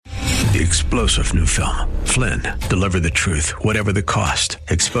The explosive new film, Flynn, deliver the truth, whatever the cost,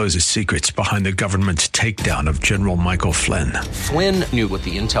 exposes secrets behind the government's takedown of General Michael Flynn. Flynn knew what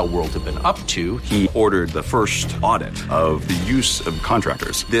the intel world had been up to. He ordered the first audit of the use of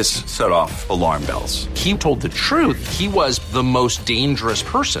contractors. This set off alarm bells. He told the truth. He was the most dangerous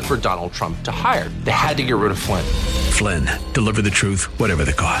person for Donald Trump to hire. They had to get rid of Flynn. Flynn, deliver the truth, whatever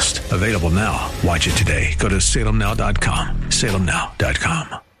the cost. Available now. Watch it today. Go to salemnow.com.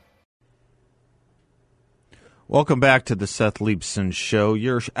 salemnow.com. Welcome back to the Seth Leibsohn Show.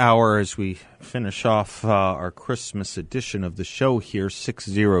 Your hour as we finish off our Christmas edition of the show here,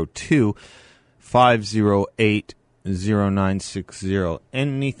 602-508-0960.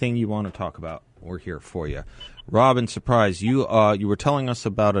 Anything you want to talk about, we're here for you. Robin, surprise, you were telling us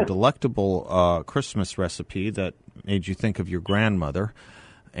about a delectable Christmas recipe that made you think of your grandmother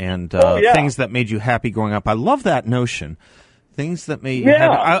and things that made you happy growing up. I love that notion. Things that made you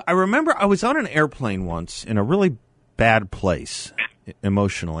happy. I remember I was on an airplane once in a really bad place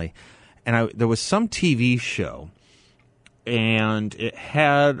emotionally, and there was some TV show, and it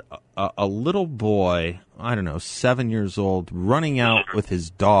had a little boy, I don't know, 7 years old, running out with his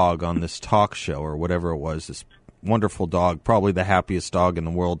dog on this talk show or whatever it was, this wonderful dog, probably the happiest dog in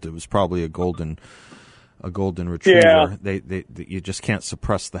the world. It was probably a golden retriever. They you just can't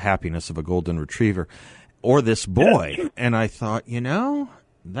suppress the happiness of a golden retriever. Or this boy, and I thought,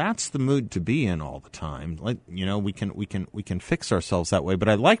 that's the mood to be in all the time. Like, we can fix ourselves that way. But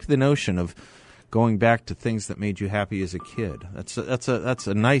I liked the notion of going back to things that made you happy as a kid. That's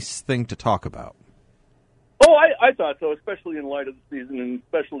a nice thing to talk about. Oh, I thought so, especially in light of the season, and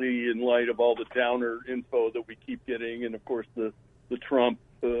especially in light of all the downer info that we keep getting, and of course the Trump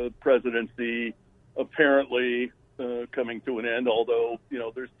presidency apparently coming to an end. Although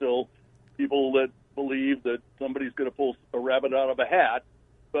there's still people that believe that somebody's going to pull a rabbit out of a hat.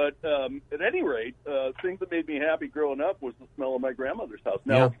 But at any rate, things that made me happy growing up was the smell of my grandmother's house.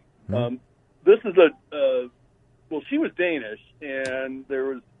 Now, this is she was Danish, and there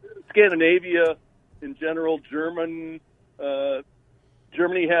was Scandinavia in general, Germany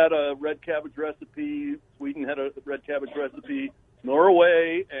had a red cabbage recipe, Sweden had a red cabbage recipe,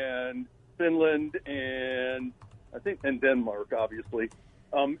 Norway and Finland and Denmark, obviously.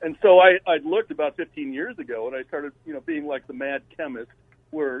 And so I'd looked about 15 years ago, and I started, being like the mad chemist,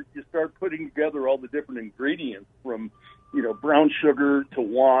 where you start putting together all the different ingredients from, brown sugar to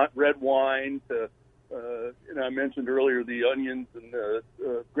red wine to, I mentioned earlier the onions and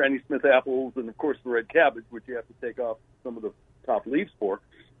Granny Smith apples, and of course the red cabbage, which you have to take off some of the top leaves for.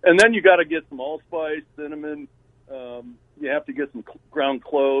 And then you got to get some allspice, cinnamon. You have to get some ground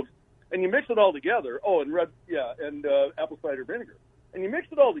cloves, and you mix it all together. Oh, and apple cider vinegar. And you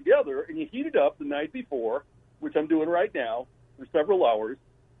mix it all together, and you heat it up the night before, which I'm doing right now, for several hours,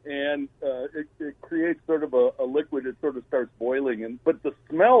 and it creates sort of a liquid. It sort of starts boiling, but the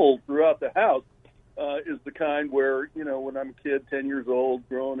smell throughout the house is the kind where, when I'm a kid, 10 years old,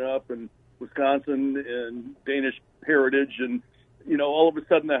 growing up in Wisconsin and Danish heritage, and, all of a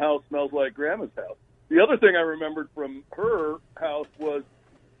sudden the house smells like Grandma's house. The other thing I remembered from her house was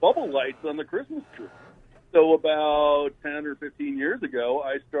bubble lights on the Christmas tree. So about 10 or 15 years ago,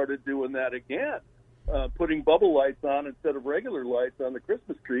 I started doing that again, putting bubble lights on instead of regular lights on the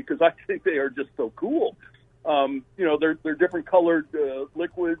Christmas tree, because I think they are just so cool. They're different colored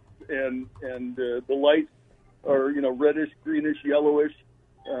liquids, and the lights are reddish, greenish, yellowish,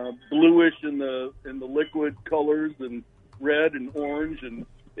 bluish in the liquid colors, and red and orange, and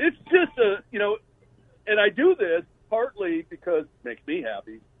it's just and I do this partly because it makes me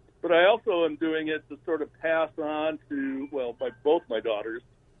happy. But I also am doing it to sort of pass on to, both my daughters.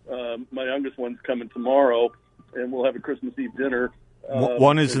 My youngest one's coming tomorrow, and we'll have a Christmas Eve dinner.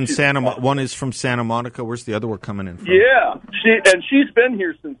 One is One is from Santa Monica. Where's the other one coming in from? Yeah, she's been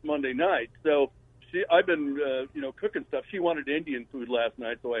here since Monday night. So I've been cooking stuff. She wanted Indian food last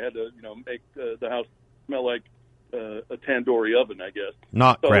night, so I had to make the house smell like a tandoori oven, I guess.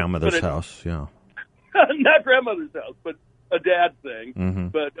 Not grandmother's house, yeah. Not grandmother's house, but a dad thing. Mm-hmm.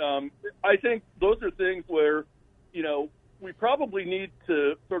 But I think those are things where, we probably need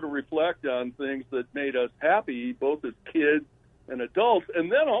to sort of reflect on things that made us happy, both as kids and adults.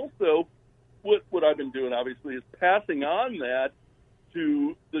 And then also what I've been doing, obviously, is passing on that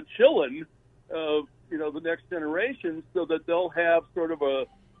to the children of, the next generation, so that they'll have sort of a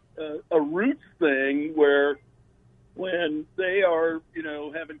roots thing where when they are,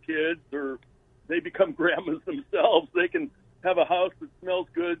 having kids or they become grandmas themselves, they can have a house that smells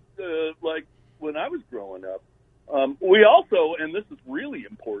good like when I was growing up. We also, and this is really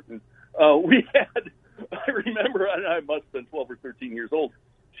important, we had, I remember, I must have been 12 or 13 years old,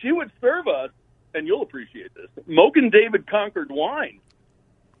 she would serve us, and you'll appreciate this, Mogan David Concord wine.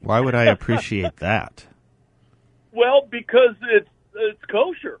 Why would I appreciate that? Well, because it's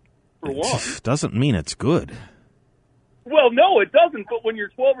kosher, for one. Doesn't mean it's good. Well, no, it doesn't. But when you're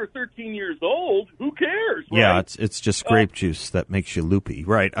 12 or 13 years old, who cares? Right? Yeah, it's just grape juice that makes you loopy.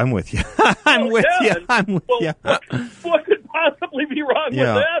 Right, I'm with you. I'm with you. What could possibly be wrong with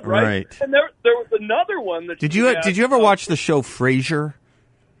that? Right. And there was another one that did you ever watch the show Frasier?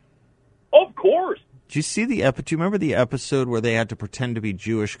 Of course. Did you see do you remember the episode where they had to pretend to be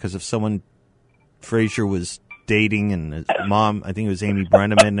Jewish because of someone Frasier was dating, and his mom, I think it was Amy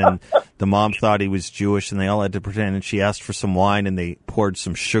Brenneman, and the mom thought he was Jewish, and they all had to pretend, and she asked for some wine, and they poured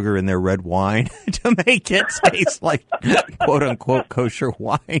some sugar in their red wine to make it taste like quote-unquote kosher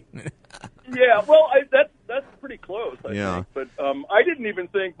wine. Yeah, well, that's pretty close, I think. But I didn't even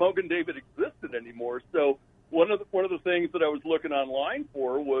think Mogan David existed anymore, so one of the things that I was looking online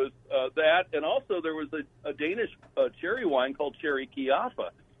for was that, and also there was a Danish cherry wine called Cherry Chiaffa.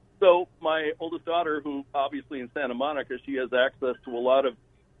 So my oldest daughter, who obviously in Santa Monica, she has access to a lot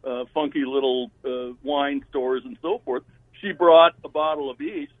of funky little wine stores and so forth. She brought a bottle of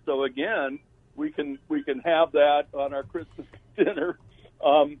each. So again, we can have that on our Christmas dinner,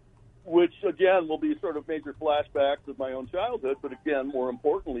 which again will be sort of major flashbacks of my own childhood. But again, more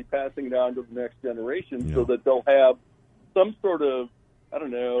importantly, passing down to the next generation so that they'll have some sort of, I don't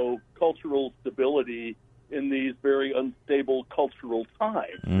know, cultural stability in these very unstable cultural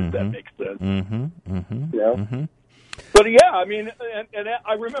times, if that makes sense. But yeah, I mean, and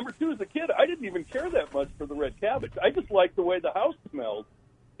I remember too as a kid, I didn't even care that much for the red cabbage. I just liked the way the house smelled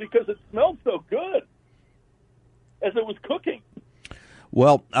because it smelled so good as it was cooking.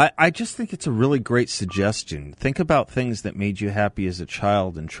 Well, I just think it's a really great suggestion. Think about things that made you happy as a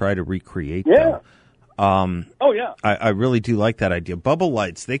child and try to recreate them. I really do like that idea. Bubble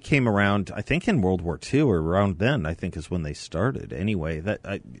lights, they came around, I think, in World War II or around then. I think is when they started. Anyway, that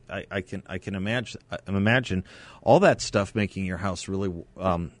I can imagine all that stuff making your house really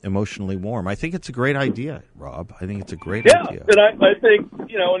emotionally warm. I think it's a great idea, Rob. I think it's a great idea. And I think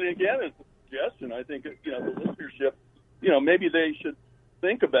and again, it's a suggestion. I think the listenership, maybe they should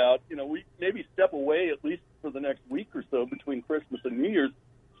think about we maybe step away at least for the next week or so between Christmas and New Year's.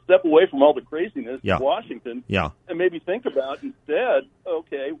 Step away from all the craziness in Washington, and maybe think about instead,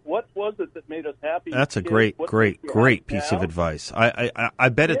 okay, what was it that made us happy? That's a great piece of advice. I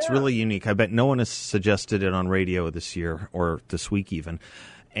bet it's really unique. I bet no one has suggested it on radio this year or this week even,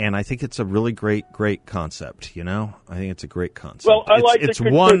 and I think it's a really great concept. I think it's a great concept. Well, it's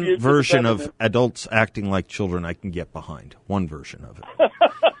one version of adults acting like children I can get behind. One version of it.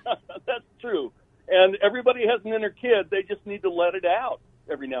 That's true, and everybody has an inner kid. They just need to let it out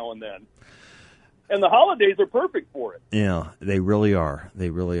every now and then. And the holidays are perfect for it. Yeah, they really are. They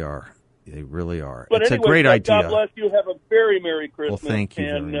really are. But it's anyway, a great idea. God bless you. Have a very Merry Christmas. Well, thank you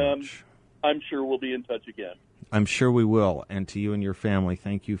very much. I'm sure we'll be in touch again. I'm sure we will. And to you and your family,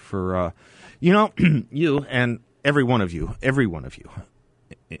 thank you for, you and every one of you,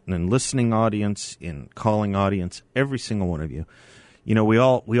 in listening audience, in calling audience, every single one of you. We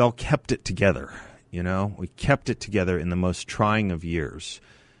all kept it together. We kept it together in the most trying of years,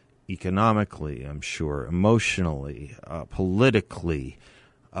 economically, I'm sure, emotionally, politically,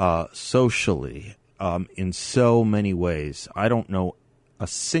 socially, in so many ways. I don't know a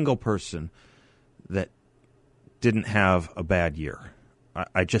single person that didn't have a bad year.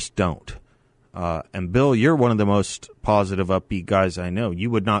 I just don't. And Bill, you're one of the most positive, upbeat guys I know. You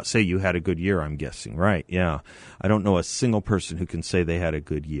would not say you had a good year, I'm guessing, right? Yeah. I don't know a single person who can say they had a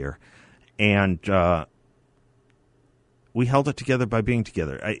good year. And we held it together by being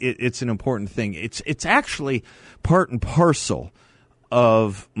together. It's an important thing. It's actually part and parcel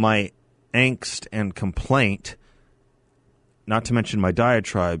of my angst and complaint, not to mention my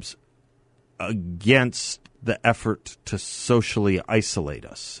diatribes, against the effort to socially isolate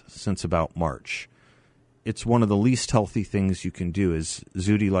us since about March. It's one of the least healthy things you can do, as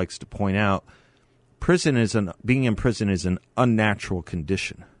Zudi likes to point out. Being in prison is an unnatural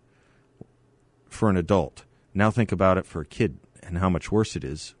condition for an adult. Now think about it for a kid and how much worse it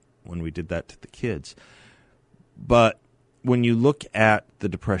is when we did that to the kids. But when you look at the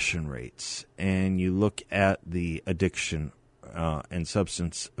depression rates and you look at the addiction and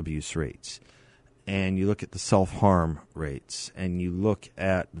substance abuse rates and you look at the self-harm rates and you look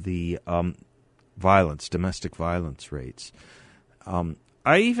at the domestic violence rates,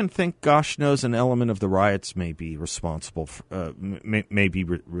 I even think, gosh knows, an element of the riots may be responsible, may be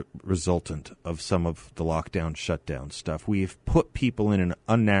resultant of some of the lockdown, shutdown stuff. We've put people in an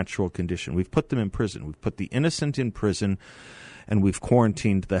unnatural condition. We've put them in prison. We've put the innocent in prison, and we've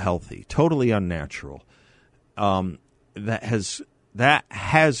quarantined the healthy. Totally unnatural. That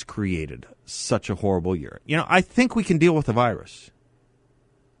has created such a horrible year. I think we can deal with the virus.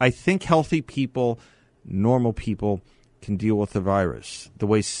 I think healthy people, normal people, can deal with the virus the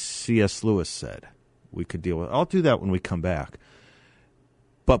way C.S. Lewis said we could deal with it. I'll do that when we come back.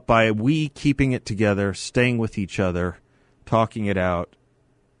 But by we keeping it together, staying with each other, talking it out,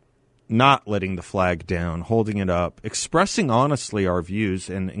 not letting the flag down, holding it up, expressing honestly our views,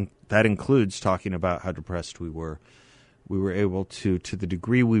 and that includes talking about how depressed we were able to the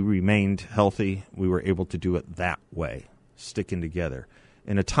degree we remained healthy, we were able to do it that way, sticking together.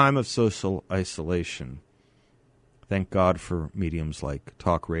 In a time of social isolation, thank God for mediums like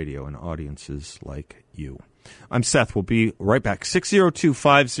talk radio and audiences like you. I'm Seth. We'll be right back.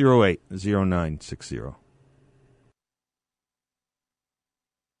 602-508-0960.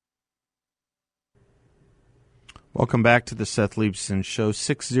 Welcome back to the Seth Leibsohn Show,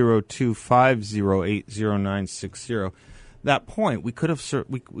 602-508-0960. That point, we could have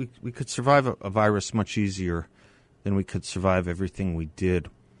we could survive a virus much easier than we could survive everything we did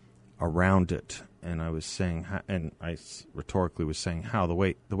around it. And I was saying, and I rhetorically was saying how the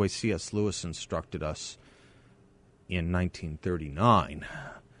way C.S. Lewis instructed us in 1939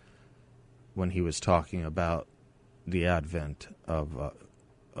 when he was talking about the advent of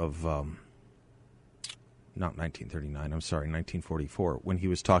not 1939, I'm sorry, 1944, when he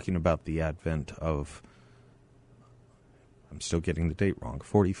was talking about the advent of, I'm still getting the date wrong,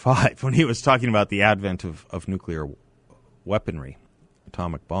 45, when he was talking about the advent of nuclear weaponry,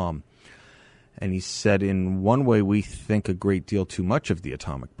 atomic bomb. And he said, in one way, we think a great deal too much of the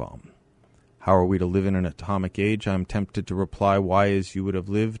atomic bomb. How are we to live in an atomic age? I'm tempted to reply, why, as you would have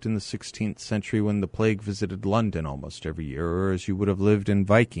lived in the 16th century when the plague visited London almost every year, or as you would have lived in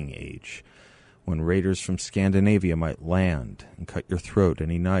Viking age, when raiders from Scandinavia might land and cut your throat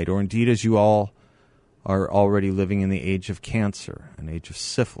any night, or indeed as you all are already living in the age of cancer, an age of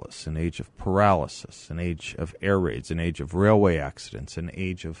syphilis, an age of paralysis, an age of air raids, an age of railway accidents, an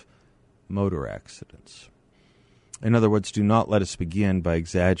age of motor accidents. In other words, do not let us begin by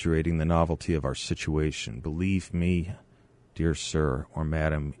exaggerating the novelty of our situation. Believe me, dear sir or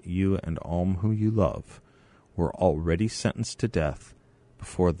madam, you and all who you love were already sentenced to death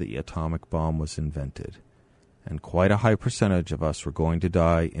before the atomic bomb was invented, and quite a high percentage of us were going to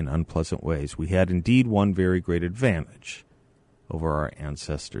die in unpleasant ways. We had indeed one very great advantage over our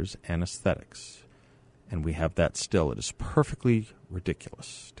ancestors, anesthetics, and we have that still. It is perfectly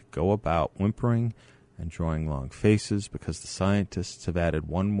ridiculous to go about whimpering and drawing long faces because the scientists have added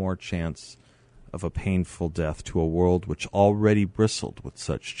one more chance of a painful death to a world which already bristled with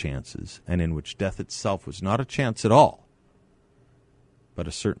such chances, and in which death itself was not a chance at all, but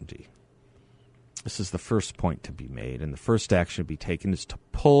a certainty. This is the first point to be made, and the first action to be taken is to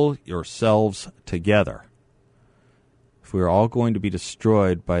pull yourselves together. If we are all going to be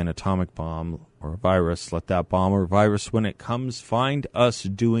destroyed by an atomic bomb or a virus, let that bomb or virus, when it comes, find us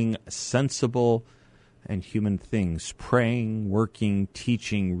doing sensible and human things, praying, working,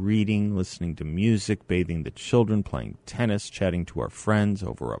 teaching, reading, listening to music, bathing the children, playing tennis, chatting to our friends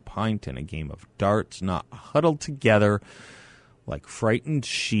over a pint and a game of darts, not huddled together like frightened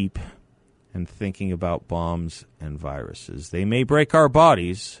sheep and thinking about bombs and viruses. They may break our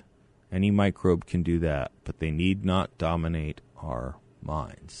bodies. Any microbe can do that, but they need not dominate our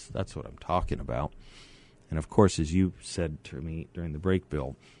minds. That's what I'm talking about. And of course, as you said to me during the break,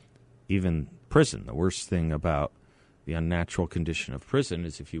 Bill, even prison, the worst thing about the unnatural condition of prison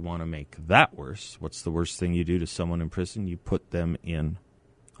is if you want to make that worse, what's the worst thing you do to someone in prison? You put them in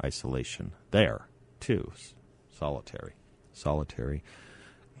isolation. There, too. Solitary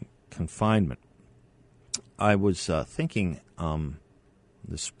confinement. I was thinking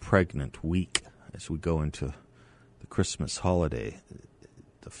this pregnant week as we go into the Christmas holiday,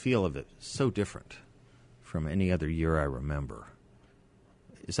 the feel of it is so different from any other year I remember.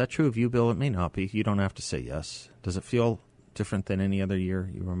 Is that true of you, Bill? It may not be. You don't have to say yes. Does it feel different than any other year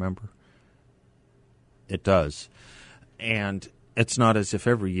you remember? It does. And it's not as if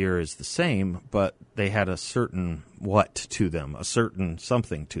every year is the same, but they had a certain what to them, a certain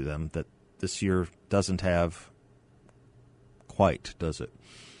something to them that this year doesn't have quite, does it?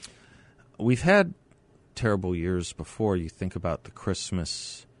 We've had terrible years before. You think about the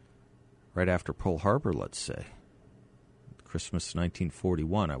Christmas right after Pearl Harbor, let's say. Christmas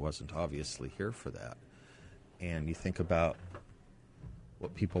 1941. I wasn't obviously here for that. And you think about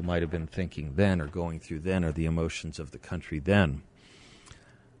what people might have been thinking then or going through then or the emotions of the country then.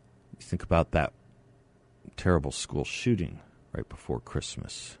 You think about that terrible school shooting right before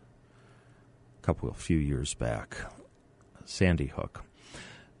Christmas a few years back. Sandy Hook.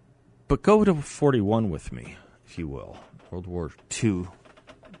 But go to 41 with me, if you will. World War II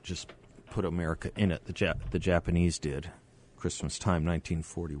just put America in it. The Japanese did. Christmas time,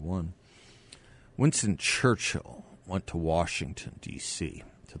 1941. Winston Churchill went to Washington, D.C.,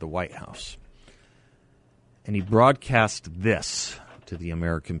 to the White House. And he broadcast this to the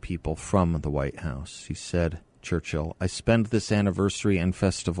American people from the White House. He said, Churchill, I spend this anniversary and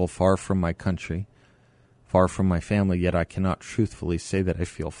festival far from my country, far from my family, yet I cannot truthfully say that I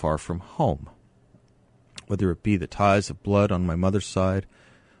feel far from home. Whether it be the ties of blood on my mother's side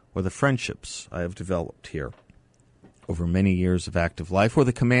or the friendships I have developed here over many years of active life, or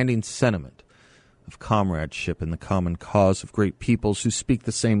the commanding sentiment of comradeship in the common cause of great peoples who speak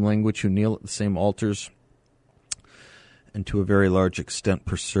the same language, who kneel at the same altars, and to a very large extent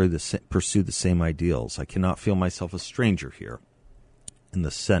pursue the same ideals. I cannot feel myself a stranger here in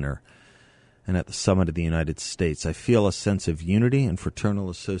the center and at the summit of the United States. I feel a sense of unity and fraternal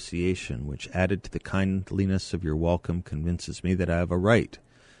association, which, added to the kindliness of your welcome, convinces me that I have a right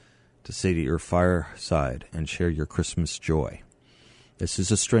to sit at your fireside and share your Christmas joy. This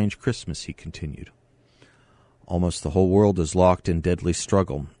is a strange Christmas, he continued. Almost the whole world is locked in deadly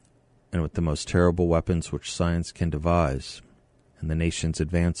struggle, and with the most terrible weapons which science can devise, and the nations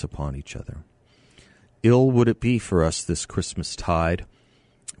advance upon each other. Ill would it be for us this Christmas tide,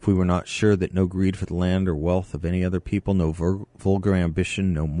 if we were not sure that no greed for the land or wealth of any other people, no vulgar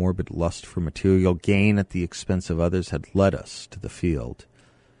ambition, no morbid lust for material gain at the expense of others had led us to the field.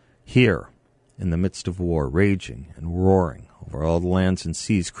 Here, in the midst of war, raging and roaring over all the lands and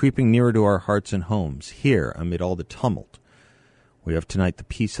seas, creeping nearer to our hearts and homes, here, amid all the tumult, we have tonight the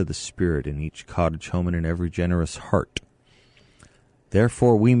peace of the Spirit in each cottage home and in every generous heart.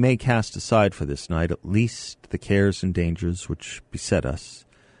 Therefore we may cast aside for this night at least the cares and dangers which beset us,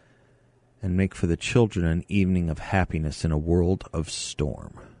 and make for the children an evening of happiness in a world of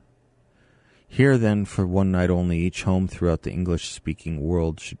storm. Here, then, for one night only, each home throughout the English-speaking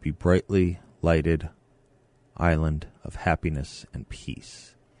world should be brightly lighted island of happiness and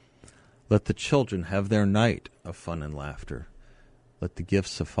peace. Let the children have their night of fun and laughter. Let the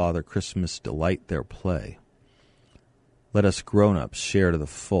gifts of Father Christmas delight their play. Let us grown-ups share to the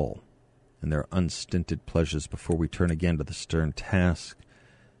full in their unstinted pleasures before we turn again to the stern task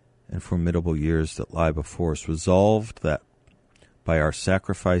and formidable years that lie before us, resolved that by our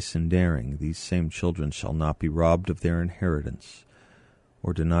sacrifice and daring, these same children shall not be robbed of their inheritance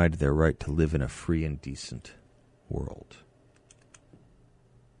or denied their right to live in a free and decent world.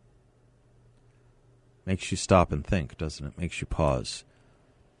 Makes you stop and think, doesn't it? Makes you pause.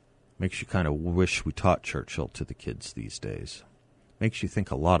 Makes you kind of wish we taught Churchill to the kids these days. Makes you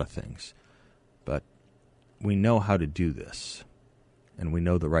think a lot of things. But we know how to do this, and we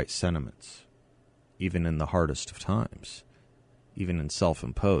know the right sentiments, even in the hardest of times. Even in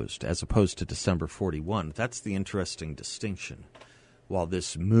self-imposed, as opposed to December 41. That's the interesting distinction. While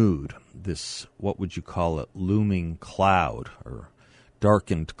this mood, this, what would you call it, looming cloud or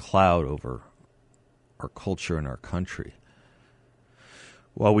darkened cloud over our culture and our country,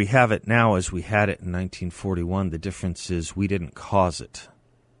 while we have it now as we had it in 1941, the difference is we didn't cause it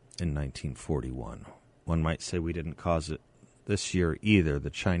in 1941. One might say we didn't cause it this year either, the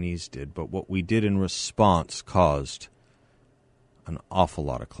Chinese did, but what we did in response caused an awful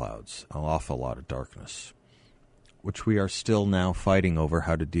lot of clouds, an awful lot of darkness, which we are still now fighting over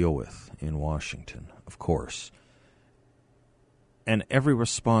how to deal with in Washington, of course. And every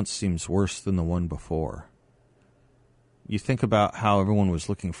response seems worse than the one before. You think about how everyone was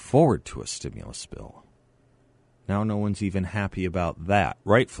looking forward to a stimulus bill. Now no one's even happy about that,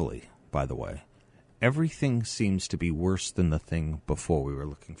 rightfully, by the way. Everything seems to be worse than the thing before. We were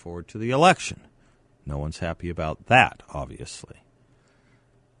looking forward to the election. No one's happy about that, obviously.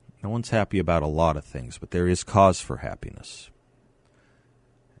 No one's happy about a lot of things, but there is cause for happiness.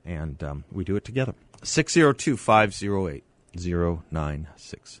 And we do it together. 602-508-0960.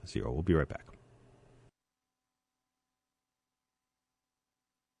 We'll be right back.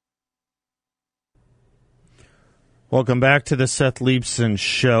 Welcome back to the Seth Leibsohn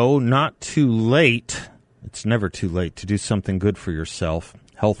Show. Not too late. It's never too late to do something good for yourself,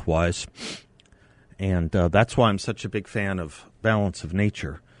 health-wise. And that's why I'm such a big fan of Balance of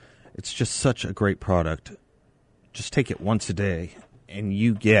Nature. It's just such a great product. Just take it once a day, and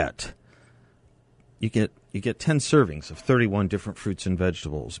you get 10 servings of 31 different fruits and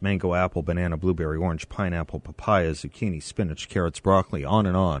vegetables: mango, apple, banana, blueberry, orange, pineapple, papaya, zucchini, spinach, carrots, broccoli, on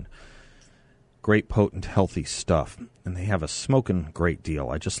and on. Great, potent, healthy stuff. And they have a smoking great deal.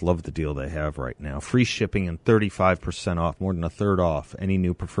 I just love the deal they have right now. Free shipping and 35% off, more than a third off any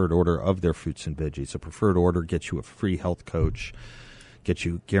new preferred order of their fruits and veggies. A preferred order gets you a free health coach, gets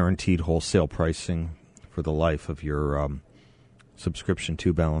you guaranteed wholesale pricing for the life of your subscription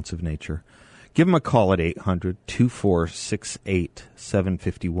to Balance of Nature. Give them a call at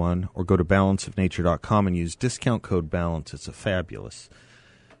 800-2468-751 or go to balanceofnature.com and use discount code BALANCE. It's a fabulous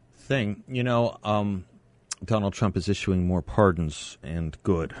thing. You know, Donald Trump is issuing more pardons, and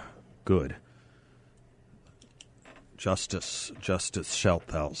good. Justice shalt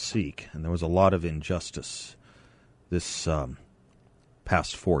thou seek. And there was a lot of injustice this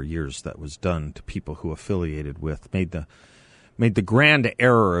past 4 years that was done to people who affiliated with, made the grand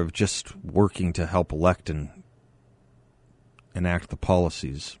error of just working to help elect and enact the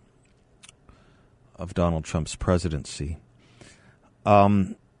policies of Donald Trump's presidency.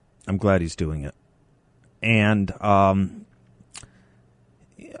 I'm glad he's doing it. And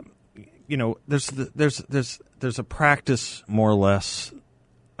you know, there's a practice, more or less.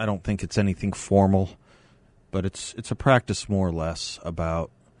 I don't think it's anything formal, but it's a practice more or less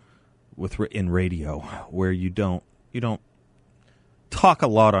about in radio where you don't talk a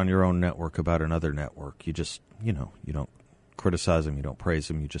lot on your own network about another network. You just, you don't criticize them, you don't praise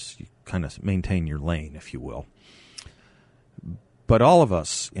them, you kind of maintain your lane, if you will. But all of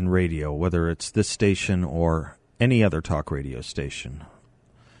us in radio, whether it's this station or any other talk radio station,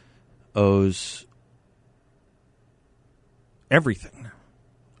 owes everything,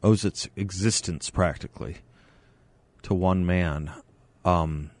 owes its existence practically to one man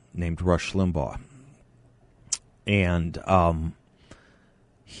named Rush Limbaugh. And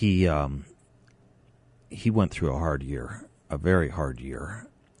he went through a hard year, a very hard year,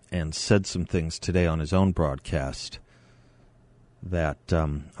 and said some things today on his own broadcast that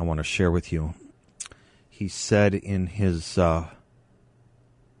I want to share with you. He said in his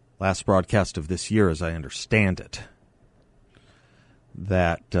last broadcast of this year, as I understand it,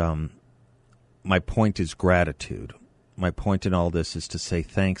 that my point is gratitude. My point in all this is to say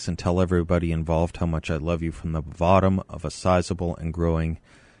thanks and tell everybody involved how much I love you from the bottom of a sizable and growing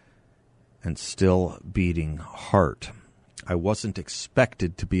and still beating heart. I wasn't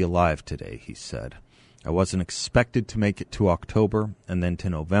expected to be alive today, he said. I wasn't expected to make it to October and then to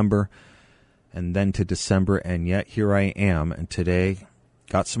November and then to December, and yet here I am, and today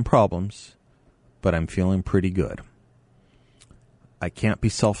got some problems, but I'm feeling pretty good. I can't be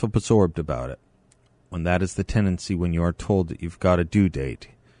self-absorbed about it. When that is the tendency when you are told that you've got a due date,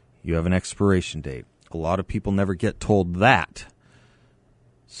 you have an expiration date. A lot of people never get told that,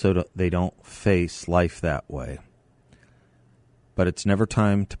 so they don't face life that way. But it's never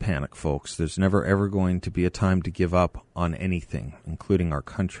time to panic, folks. There's never, ever going to be a time to give up on anything, including our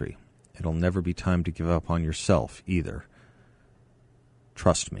country. It'll never be time to give up on yourself either.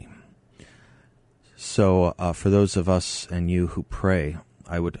 Trust me. So for those of us and you who pray,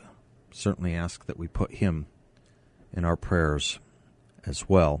 I would certainly ask that we put him in our prayers as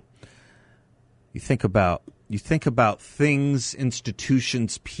well. You think about things,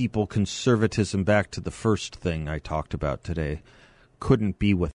 institutions, people, conservatism, back to the first thing I talked about today. Couldn't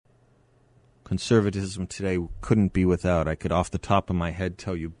be with conservatism today, couldn't be without. I could off the top of my head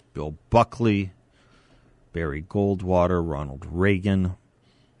tell you Bill Buckley, Barry Goldwater, Ronald Reagan.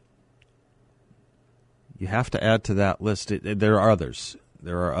 You have to add to that list. There are others,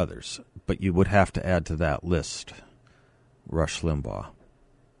 but you would have to add to that list Rush Limbaugh.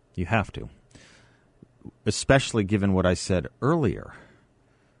 You have to, especially given what I said earlier,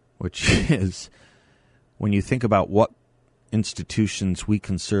 which is when you think about what institutions we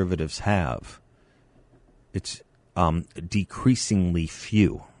conservatives have, it's decreasingly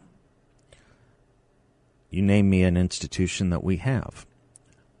few. You name me an institution that we have.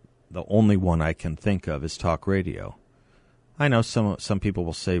 The only one I can think of is talk radio. I know some people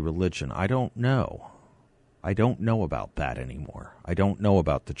will say religion. I don't know. I don't know about that anymore. I don't know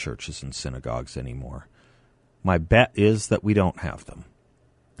about the churches and synagogues anymore. My bet is that we don't have them.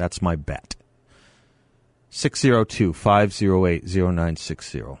 That's my bet.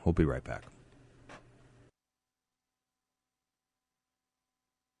 602-508-0960. We'll be right back.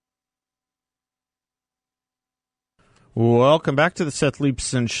 Welcome back to the Seth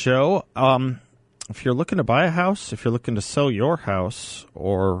Leibsohn Show. If you're looking to buy a house, if you're looking to sell your house,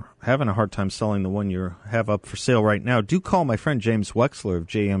 or having a hard time selling the one you have up for sale right now, do call my friend James Wexler of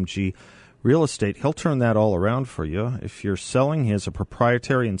JMG Real Estate. He'll turn that all around for you. If you're selling, he has a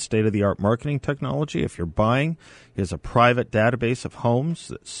proprietary and state-of-the-art marketing technology. If you're buying, he has a private database of homes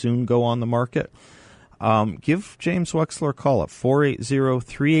that soon go on the market. give James Wexler a call at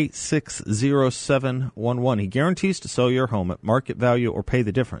 480-386-0711. He guarantees to sell your home at market value or pay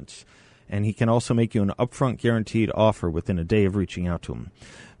the difference. And he can also make you an upfront guaranteed offer within a day of reaching out to him.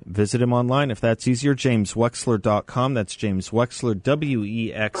 Visit him online if that's easier, jameswexler.com. That's James Wexler,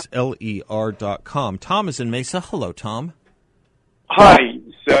 WEXLER.com. Tom is in Mesa. Hello, Tom. Hi,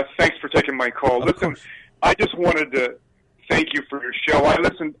 Seth. Thanks for taking my call. Of Listen, course. I just wanted to thank you for your show. I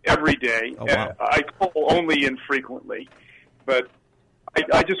listen every day. Oh, wow. I call only infrequently, but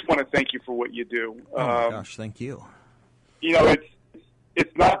I just want to thank you for what you do. Oh, my gosh, thank you. You know,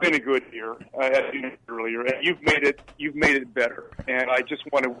 it's not been a good year, as you mentioned earlier, and you've made it better. And I just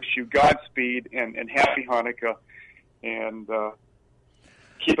want to wish you Godspeed and happy Hanukkah, and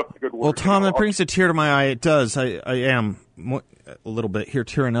keep up the good work. Well, Tom, that brings a tear to my eye. It does. I am a little bit here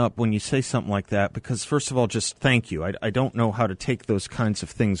tearing up when you say something like that because, first of all, just thank you. I don't know how to take those kinds of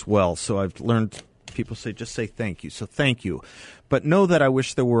things well, so I've learned people say just say thank you. So thank you. But know that I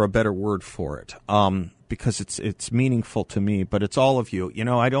wish there were a better word for it because it's meaningful to me, but it's all of you. You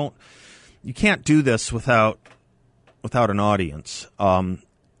know, you can't do this without an audience.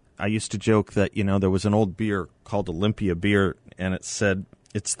 I used to joke that, you know, there was an old beer called Olympia beer and it said,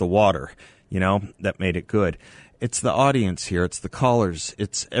 it's the water, you know, that made it good. It's the audience here. It's the callers.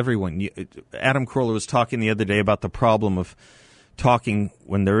 It's everyone. Adam Carolla was talking the other day about the problem of talking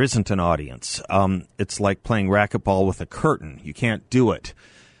when there isn't an audience. It's like playing racquetball with a curtain. You can't do it.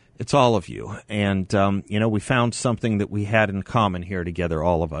 It's all of you. And, you know, we found something that we had in common here together,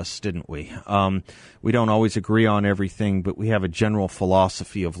 all of us, didn't we? We don't always agree on everything, but we have a general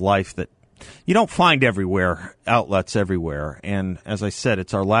philosophy of life that you don't find everywhere, outlets everywhere. And as I said,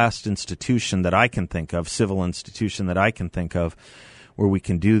 it's our last institution that I can think of, civil institution that I can think of, where we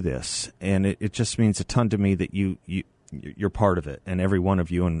can do this. And it just means a ton to me that you're part of it, and every one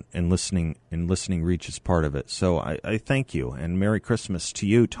of you in listening reach is part of it. So I thank you, and Merry Christmas to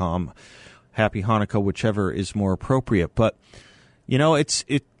you, Tom. Happy Hanukkah, whichever is more appropriate. But you know, it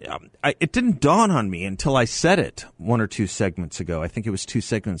didn't dawn on me until I said it one or two segments ago. I think it was 2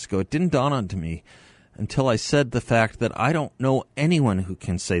 segments ago. It didn't dawn on to me until I said the fact that I don't know anyone who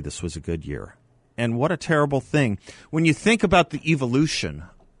can say this was a good year. And what a terrible thing. When you think about the evolution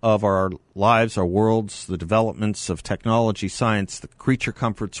of our lives, our worlds, the developments of technology, science, the creature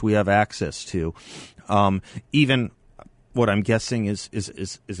comforts we have access to, even what I'm guessing is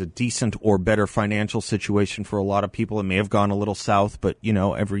a decent or better financial situation for a lot of people. It may have gone a little south, but, you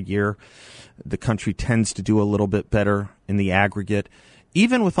know, every year the country tends to do a little bit better in the aggregate.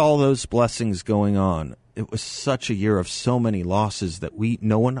 Even with all those blessings going on, it was such a year of so many losses that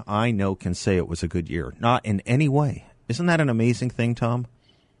no one I know can say it was a good year. Not in any way. Isn't that an amazing thing, Tom?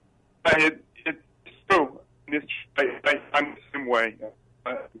 It's true. I'm the same way. You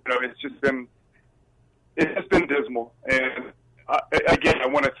know, it's just been dismal. And again, I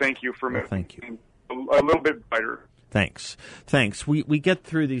want to thank you for making a little bit brighter. Thanks. We get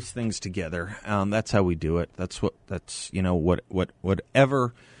through these things together. That's how we do it.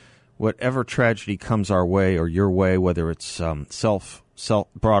 Whatever tragedy comes our way or your way, whether it's self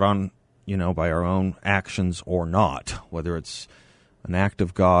brought on, you know, by our own actions or not, whether it's an act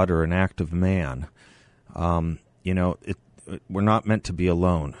of God or an act of man, you know, we're not meant to be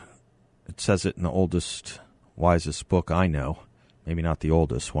alone. It says it in the oldest, wisest book I know. Maybe not the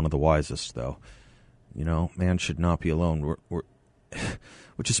oldest, one of the wisest, though. You know, man should not be alone.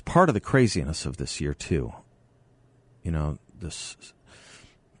 Which is part of the craziness of this year, too. You know, this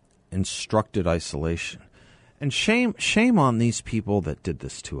instructed isolation. And shame on these people that did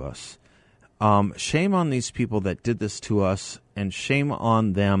this to us. Shame on these people that did this to us, and shame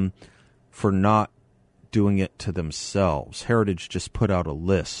on them for not doing it to themselves. Heritage just put out a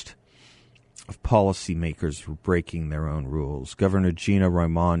list of policymakers who were breaking their own rules. Governor Gina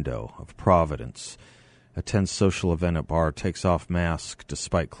Raimondo of Providence attends social event at bar, takes off mask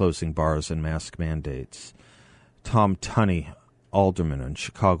despite closing bars and mask mandates. Tom Tunney, alderman in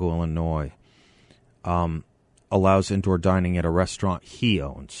Chicago, Illinois, allows indoor dining at a restaurant he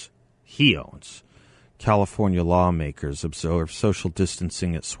owns. California lawmakers observe social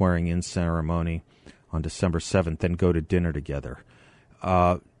distancing at swearing-in ceremony on December 7th, then go to dinner together.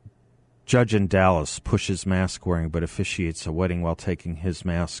 Judge in Dallas pushes mask wearing but officiates a wedding while taking his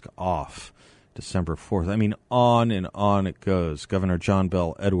mask off December 4th. I mean, on and on it goes. Governor John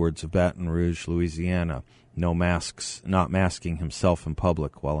Bel Edwards of Baton Rouge, Louisiana, no masks, not masking himself in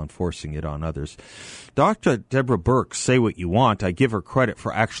public while enforcing it on others. Dr. Deborah Birx, say what you want. I give her credit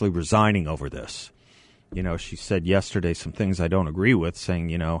for actually resigning over this. You know, she said yesterday some things I don't agree with, saying,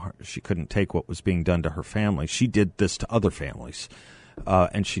 you know, she couldn't take what was being done to her family. She did this to other families,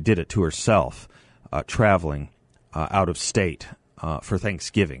 and she did it to herself. traveling out of state for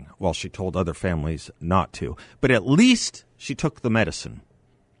Thanksgiving while she told other families not to. But at least she took the medicine.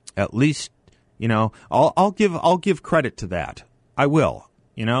 At least, I'll give credit to that. I will.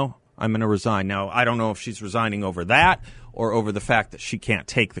 I'm going to resign. Now, I don't know if she's resigning over that or over the fact that she can't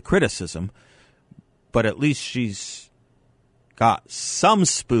take the criticism, but at least she's got some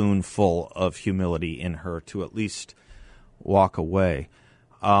spoonful of humility in her to at least walk away.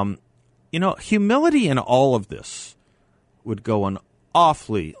 Humility in all of this would go an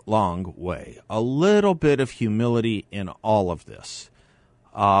awfully long way. A little bit of humility in all of this,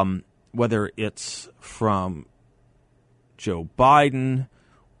 whether it's from Joe Biden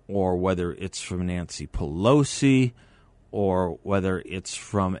or whether it's from Nancy Pelosi or whether it's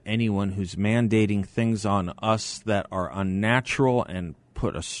from anyone who's mandating things on us that are unnatural and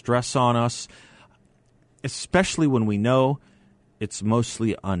put a stress on us, especially when we know it's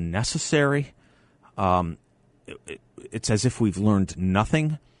mostly unnecessary. It's as if we've learned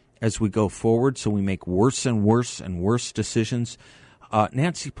nothing as we go forward, so we make worse and worse and worse decisions.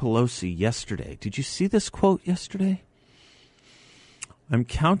 Nancy Pelosi yesterday, did you see this quote yesterday? I'm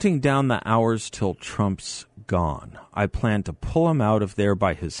counting down the hours till Trump's gone. I plan to pull him out of there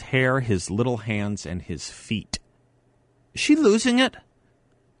by his hair, his little hands, and his feet. Is she losing it?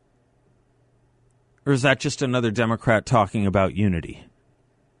 Or is that just another Democrat talking about unity?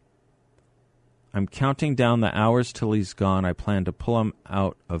 I'm counting down the hours till he's gone. I plan to pull him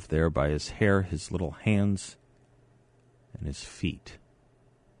out of there by his hair, his little hands, and his feet.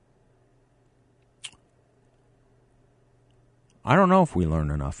 I don't know if we learn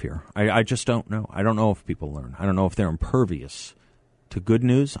enough here. I just don't know. I don't know if people learn. I don't know if they're impervious to good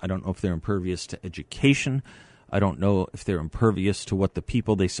news. I don't know if they're impervious to education. I don't know if they're impervious to what the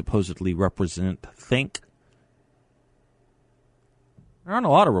people they supposedly represent think. There aren't a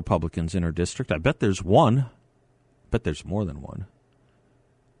lot of Republicans in her district. I bet there's one. I bet there's more than one.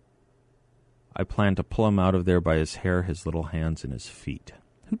 I plan to pull him out of there by his hair, his little hands, and his feet.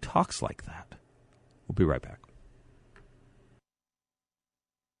 Who talks like that? We'll be right back.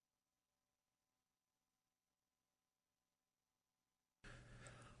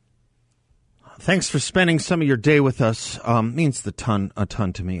 Thanks for spending some of your day with us. Means a ton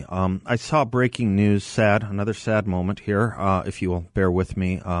to me. I saw breaking news, another sad moment here, if you will bear with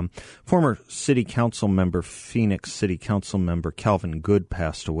me. Former city council member, Phoenix city council member Calvin Good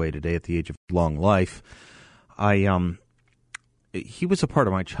passed away today at the age of long life. He was a part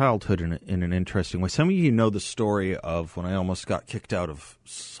of my childhood in an interesting way. Some of you know the story of when I almost got kicked out of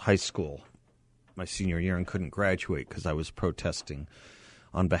high school my senior year and couldn't graduate because I was protesting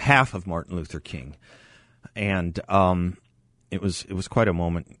on behalf of Martin Luther King. And it was quite a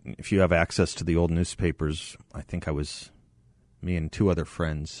moment. If you have access to the old newspapers, I think me and three other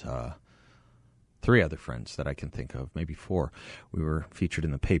friends that I can think of, maybe four, we were featured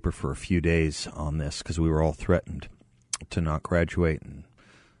in the paper for a few days on this because we were all threatened to not graduate. And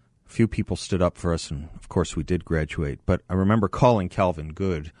a few people stood up for us, and of course we did graduate. But I remember calling Calvin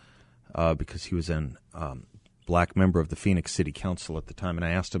Good because he was an black member of the Phoenix City Council at the time, and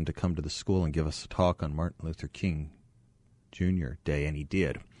I asked him to come to the school and give us a talk on Martin Luther King Jr. Day, and he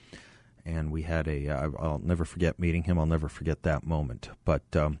did. And we had I'll never forget meeting him. I'll never forget that moment. But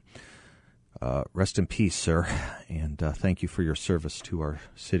rest in peace, sir, and thank you for your service to our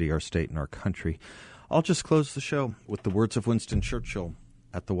city, our state, and our country. I'll just close the show with the words of Winston Churchill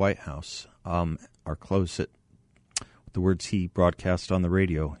at the White House. Or close it the words he broadcast on the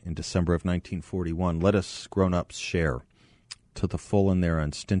radio in December of 1941. Let us grown-ups share to the full in their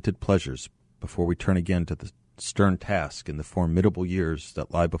unstinted pleasures before we turn again to the stern task in the formidable years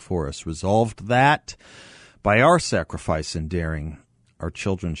that lie before us, resolved that by our sacrifice and daring, our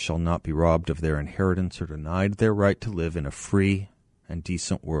children shall not be robbed of their inheritance or denied their right to live in a free and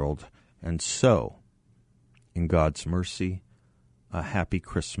decent world. And so, in God's mercy, a happy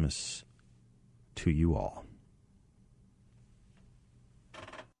Christmas to you all.